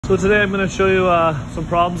So today I'm going to show you some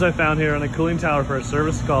problems I found here on a cooling tower for a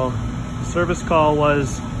service call. The service call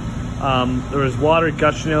was there was water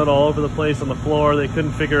gushing out all over the place on the floor. They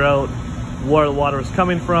couldn't figure out where the water was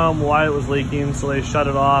coming from, why it was leaking, so they shut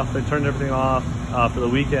it off. They turned everything off for the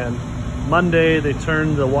weekend. Monday they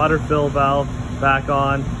turned the water fill valve back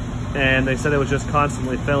on, and they said it was just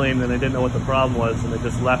constantly filling and they didn't know what the problem was, and they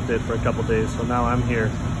just left it for a couple days. So now I'm here.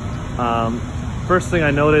 First thing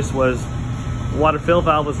I noticed was water fill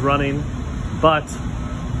valve was running, but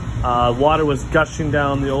water was gushing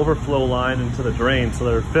down the overflow line into the drain, so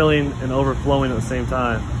they're filling and overflowing at the same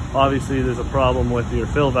time. Obviously there's a problem with your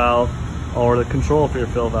fill valve or the control for your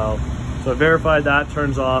fill valve. So I verified that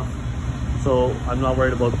turns off, so I'm not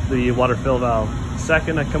worried about the water fill valve.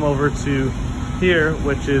 Second, I come over to here,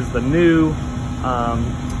 which is the new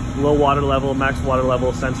low water level, max water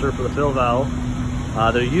level sensor for the fill valve.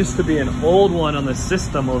 There used to be an old one on the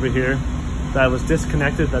system over here that was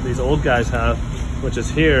disconnected that these old guys have, which is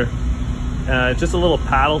here. It's just a little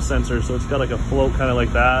paddle sensor, so it's got like a float kind of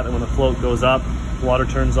like that, and when the float goes up, water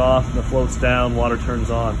turns off, and the float's down, water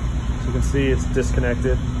turns on. So you can see it's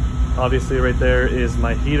disconnected. Obviously right there is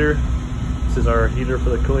my heater. This is our heater for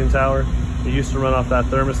the cooling tower. It used to run off that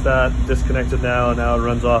thermostat, disconnected now, and now it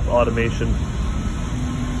runs off automation.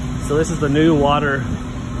 So this is the new water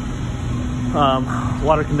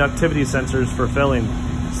conductivity sensors for filling.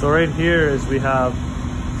 So right here is we have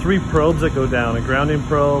 3 probes that go down, a grounding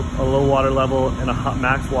probe, a low water level, and a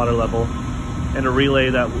max water level, and a relay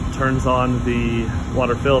that turns on the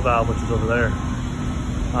water fill valve, which is over there.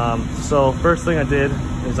 So first thing I did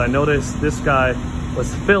is I noticed this guy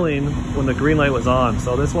was filling when the green light was on.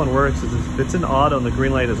 So this one works is if it's in auto and the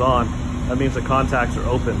green light is on, that means the contacts are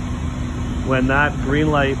open. When that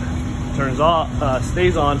green light turns off,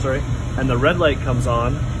 stays on, sorry, and the red light comes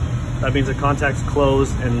on, that means the contact's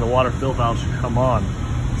closed and the water fill valve should come on.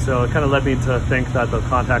 So it kind of led me to think that the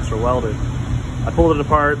contacts were welded. I pulled it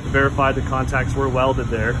apart, verified the contacts were welded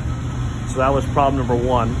there. So that was problem number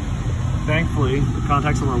 1. Thankfully, the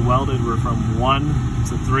contacts that were welded were from 1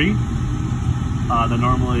 to 3. They're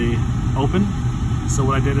normally open. So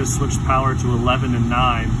what I did is switch power to 11 and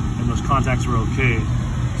 9, and those contacts were okay.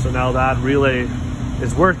 So now that relay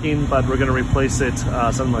is working, but we're gonna replace it,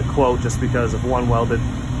 something like quote, just because of one welded.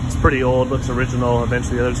 It's pretty old, looks original.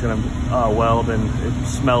 Eventually the other's gonna weld, and it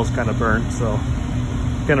smells kind of burnt, so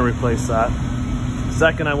gonna replace that.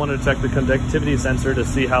 Second, I wanted to check the conductivity sensor to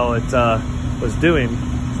see how it was doing.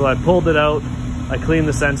 So I pulled it out, I cleaned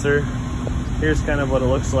the sensor. Here's kind of what it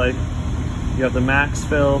looks like. You have the max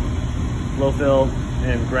fill, low fill,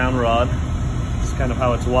 and ground rod. This is kind of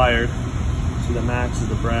how it's wired. See the max is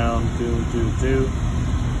the brown, do.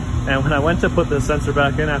 And when I went to put the sensor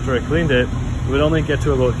back in after I cleaned it, it would only get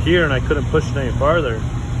to about here, and I couldn't push it any farther.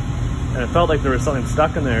 And it felt like there was something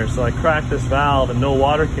stuck in there. So I cracked this valve and no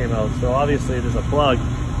water came out. So obviously there's a plug.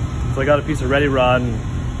 So I got a piece of ready rod and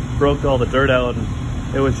broke all the dirt out, and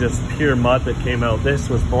it was just pure mud that came out. This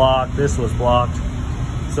was blocked, this was blocked.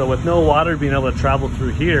 So with no water being able to travel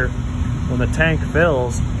through here, when the tank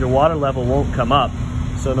fills, your water level won't come up.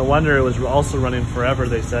 So no wonder it was also running forever,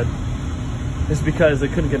 they said. It's because they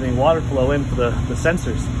couldn't get any water flow in for the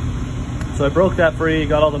sensors. So I broke that free,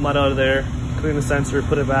 got all the mud out of there, cleaned the sensor,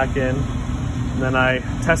 put it back in, and then I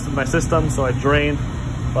tested my system, so I drained,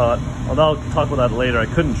 but I'll talk about that later. I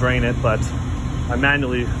couldn't drain it, but I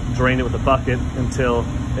manually drained it with a bucket until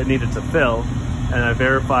it needed to fill, and I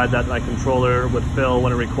verified that my controller would fill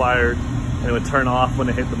when it required, and it would turn off when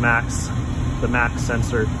it hit the max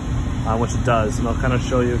sensor, which it does. And I'll kind of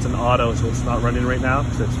show you, it's an auto, so it's not running right now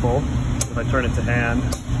because it's full. If I turn it to hand, you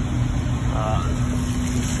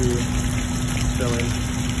can see filling.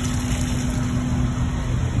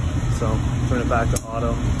 So turn it back to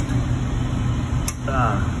auto.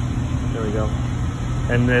 There we go.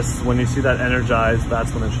 And this, when you see that energized,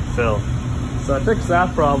 that's when it should fill. So I fixed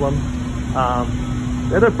that problem.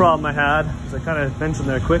 The other problem I had, as I kind of mentioned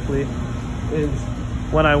there quickly, is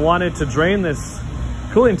when I wanted to drain this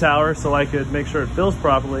cooling tower so I could make sure it fills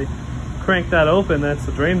properly, crank that open, that's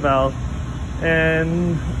the drain valve,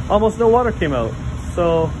 and almost no water came out.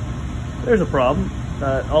 So there's a problem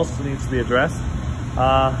that also needs to be addressed.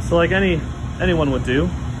 So like anyone would do,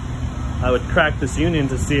 I would crack this union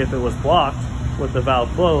to see if it was blocked with the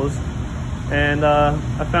valve closed, and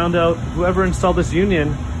I found out whoever installed this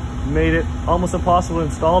union made it almost impossible to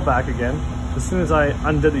install back again. As soon as I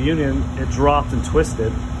undid the union, it dropped and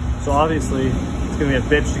twisted. So obviously it's gonna be a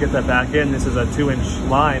bitch to get that back in. This is a 2-inch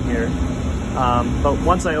line here. But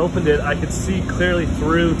once I opened it, I could see clearly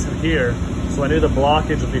through to here. So I knew the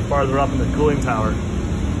blockage would be farther up in the cooling tower.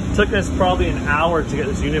 Took us probably an hour to get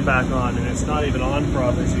this union back on, and it's not even on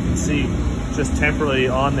properly, as you can see, just temporarily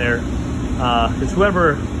on there. Because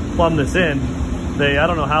whoever plumbed this in, I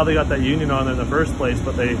don't know how they got that union on there in the first place,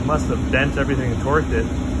 but they must have bent everything and torqued it.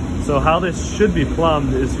 So how this should be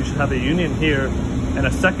plumbed is you should have a union here and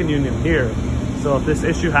a second union here. So if this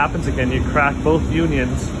issue happens again, you crack both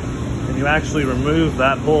unions and you actually remove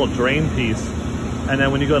that whole drain piece. And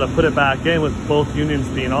then when you go to put it back in with both unions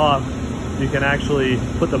being off, you can actually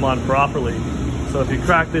put them on properly. So if you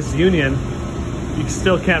crack this union, you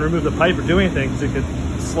still can't remove the pipe or do anything, so you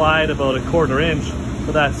could slide about a 1/4 inch,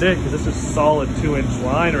 but that's it, because this is solid 2-inch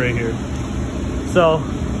line right here. So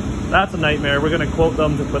that's a nightmare. We're gonna quote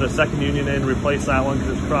them to put a second union in, replace that one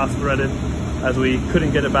because it's cross-threaded, as we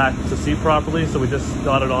couldn't get it back to seat properly, so we just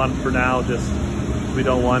got it on for now, just we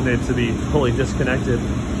don't want it to be fully disconnected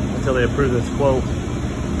until they approve this quote.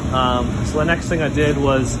 So the next thing I did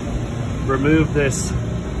was remove this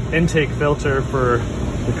intake filter for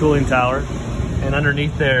the cooling tower, and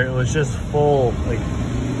underneath there it was just full, like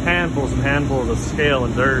handfuls and handfuls of scale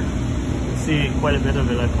and dirt. You can see quite a bit of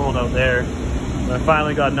it I pulled out there. And I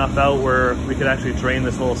finally got enough out where we could actually drain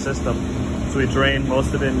this whole system. So we drained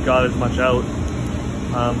most of it and got as much out.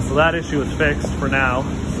 So that issue is fixed for now.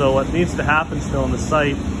 So what needs to happen still on the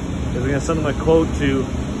site is we're gonna send them a quote to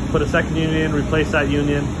put a second union in, replace that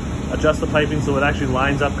union, adjust the piping so it actually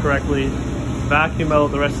lines up correctly, vacuum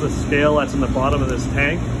out the rest of the scale that's in the bottom of this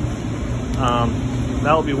tank.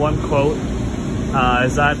 That will be one quote.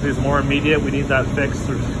 As that is more immediate, we need that fixed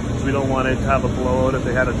because we don't want it to have a blowout if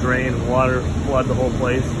they had a drain and water flood the whole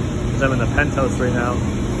place, because I'm in the penthouse right now.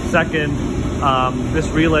 Second, this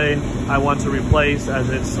relay I want to replace as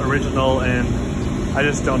it's original, and I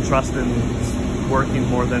just don't trust in working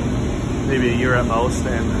more than maybe a year at most.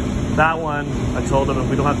 And that one, I told them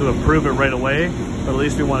we don't have to approve it right away, but at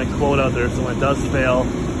least we want a quote out there so when it does fail,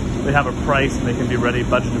 they have a price and they can be ready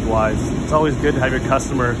budgeted wise. It's always good to have your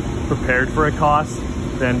customer prepared for a cost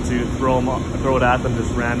than to throw it at them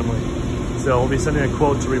just randomly. So we'll be sending a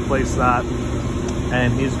quote to replace that,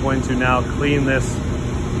 and he's going to now clean this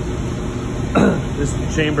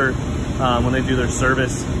this chamber when they do their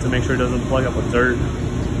service to make sure it doesn't plug up with dirt,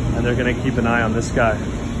 and they're going to keep an eye on this guy.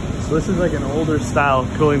 So this is like an older style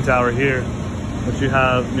cooling tower here, but you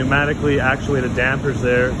have pneumatically actuated dampers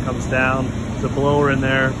there. It comes down, the blower in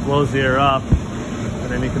there, blows the air up,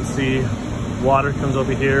 and then you can see water comes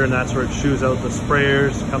over here, and that's where it shoots out the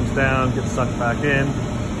sprayers, comes down, gets sucked back in,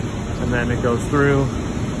 and then it goes through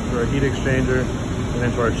our heat exchanger and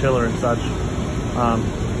into our chiller and such.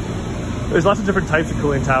 There's lots of different types of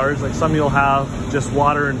cooling towers. Like some you'll have just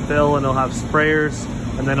water and fill, and they'll have sprayers,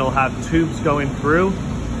 and then it'll have tubes going through,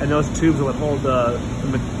 and those tubes will hold the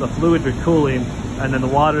fluid for cooling, and then the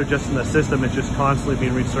water just in the system is just constantly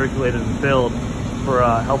being recirculated and filled for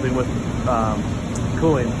helping with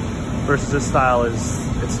cooling. Versus this style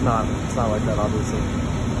it's not like that, obviously.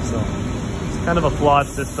 So it's kind of a flawed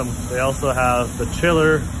system. They also have the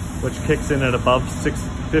chiller, which kicks in at above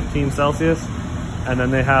 15 Celsius, and then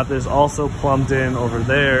they have this also plumbed in over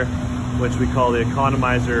there, which we call the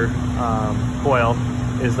economizer coil.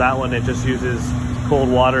 Is that one? It just uses cold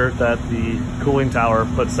water that the cooling tower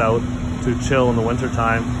puts out to chill in the winter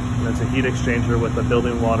time, and it's a heat exchanger with the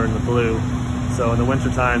building water in the blue. So in the winter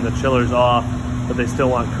time the chiller's off, but they still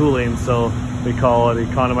want cooling, so we call it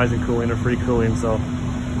economizing cooling or free cooling. So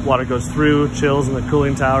water goes through, chills in the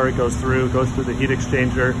cooling tower, it goes through the heat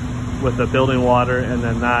exchanger with the building water, and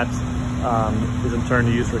then that is in turn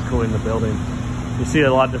used for cooling the building. You see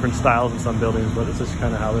a lot of different styles in some buildings, but it's just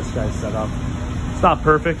kind of how this guy's set up. It's not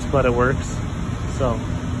perfect, but it works. So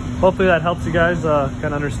hopefully that helps you guys kind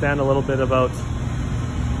of understand a little bit about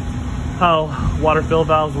how water fill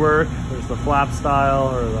valves work. There's the flap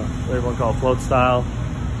style, or the what everyone call float style.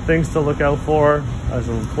 Things to look out for, as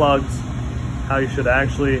in plugs, how you should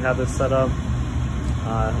actually have this set up.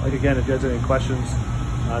 Like again, if you guys have any questions,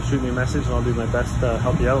 shoot me a message and I'll do my best to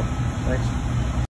help you out. Thanks.